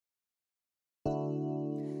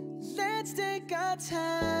let's take our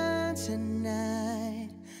time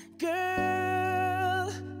tonight,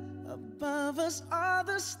 girl. Above us, all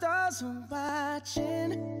the stars are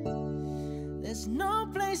watching. There's no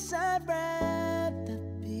place I'd rather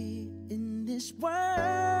be in this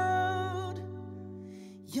world.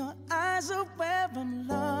 Your eyes are where I'm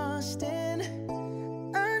lost in.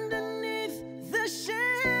 Underneath the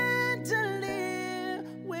chandelier,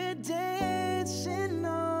 we're dancing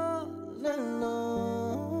all alone.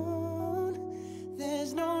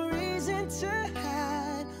 There's no reason to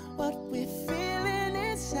hide what we're feeling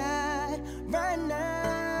inside right now.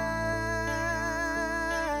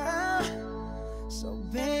 So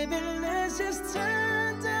baby, let's just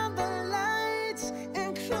turn down the lights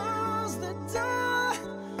and close the door.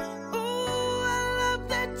 Ooh, I love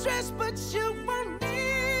that dress, but you won't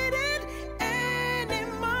need it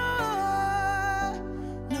anymore.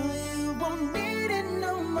 No, you won't need it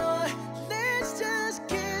no more. Let's just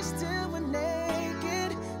kiss till we're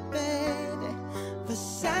naked, baby.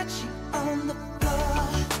 Versace on the floor.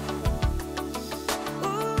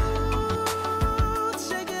 Ooh,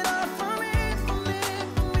 take it off for me, for me,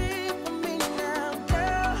 for me, for me now,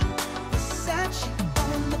 girl. Versace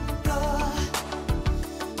on the floor.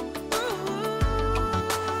 Ooh,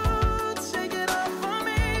 take it off for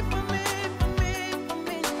me, for me, for me, for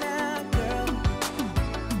me now, girl.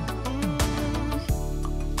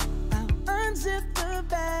 I'll unzip the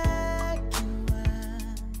bag and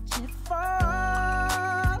watch it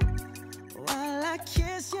fall while I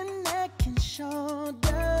kiss your neck and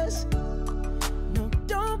shoulders. No,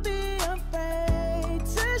 don't be afraid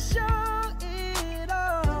to show it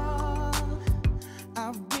all.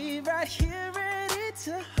 I'll be right here ready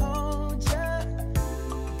to hold ya.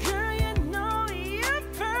 Girl, you know you're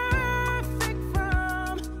perfect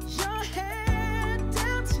from your head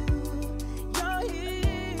down to your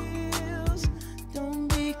heels. Don't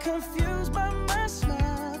be confused by my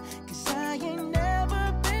smile, 'cause I ain't never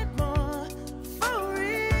been more for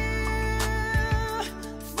real,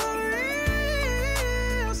 for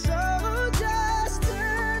real. So just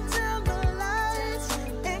turn down the lights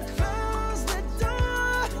and close the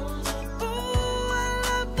door. Ooh, I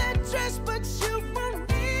love that dress, but you won't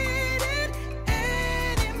need it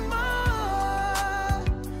anymore.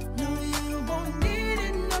 No, you won't need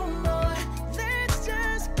it no more. Let's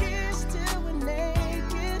just kiss till we're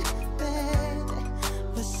naked, baby.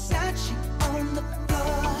 Versace on the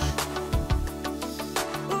floor.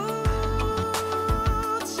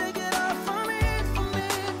 Ooh, take it off for me, for me,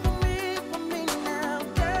 for me, for me now,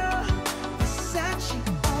 girl. Versace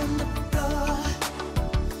on the floor.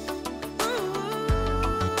 Ooh,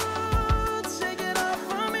 take it off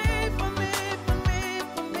for me, for me, for me,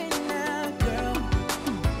 for me now, girl.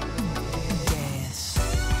 Dance.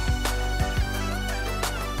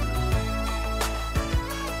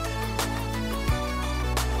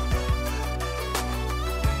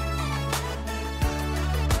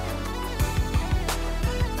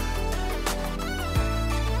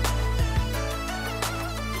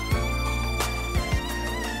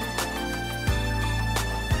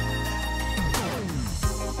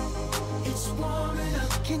 It's warming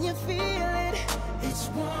up. Can you feel it? It's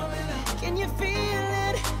warming up. Can you feel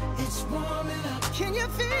it? It's warming up. Can you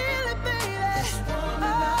feel